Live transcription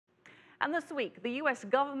And this week, the U.S.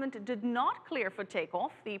 government did not clear for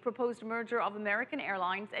takeoff the proposed merger of American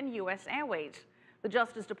Airlines and U.S. Airways. The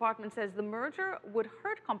Justice Department says the merger would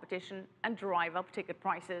hurt competition and drive up ticket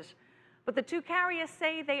prices. But the two carriers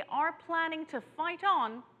say they are planning to fight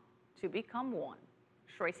on to become one.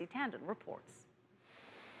 Shraysi Tandon reports.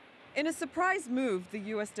 In a surprise move, the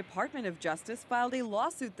U.S. Department of Justice filed a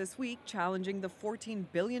lawsuit this week challenging the $14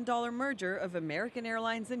 billion merger of American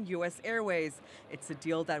Airlines and U.S. Airways. It's a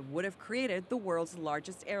deal that would have created the world's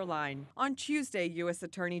largest airline. On Tuesday, U.S.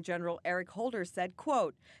 Attorney General Eric Holder said,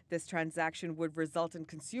 quote, "This transaction would result in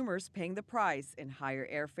consumers paying the price in higher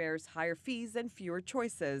airfares, higher fees, and fewer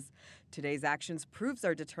choices. Today's actions proves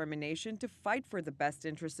our determination to fight for the best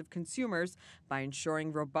interests of consumers by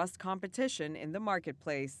ensuring robust competition in the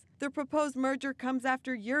marketplace." The proposed merger comes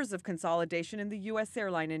after years of consolidation in the U.S.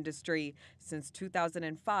 airline industry. Since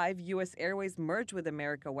 2005, U.S. Airways merged with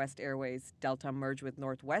America West Airways, Delta merged with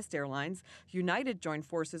Northwest Airlines, United joined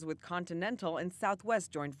forces with Continental, and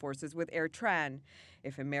Southwest joined forces with AirTran.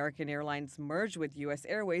 If American Airlines merged with U.S.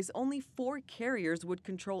 Airways, only 4 carriers would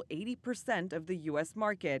control 80% of the U.S.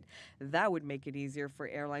 market. That would make it easier for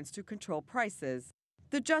airlines to control prices.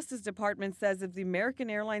 The Justice Department says if the American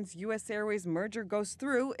Airlines-U.S. Airways merger goes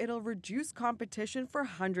through, it'll reduce competition for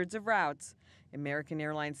hundreds of routes. American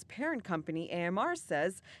Airlines' parent company, AMR,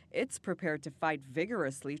 says it's prepared to fight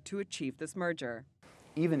vigorously to achieve this merger.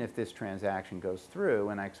 Even if this transaction goes through,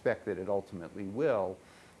 and I expect that it ultimately will,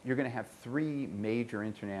 you're going to have 3 major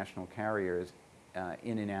international carriers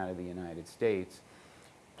in and out of the United States,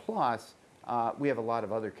 plus we have a lot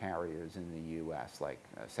of other carriers in the U.S. like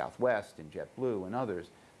Southwest and JetBlue and others.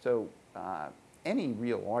 So any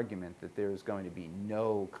real argument that there's going to be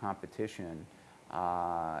no competition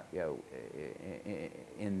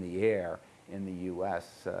in the air in the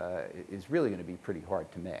U.S. Is really going to be pretty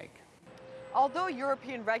hard to make. Although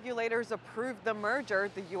European regulators approved the merger,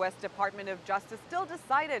 the U.S. Department of Justice still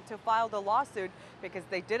decided to file the lawsuit because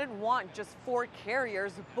they didn't want just 4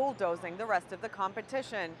 carriers bulldozing the rest of the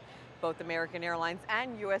competition. Both American Airlines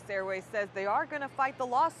and U.S. Airways says they are going to fight the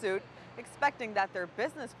lawsuit, expecting that their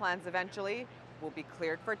business plans eventually will be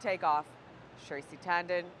cleared for takeoff. Shraysi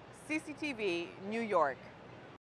Tandon, CCTV, New York.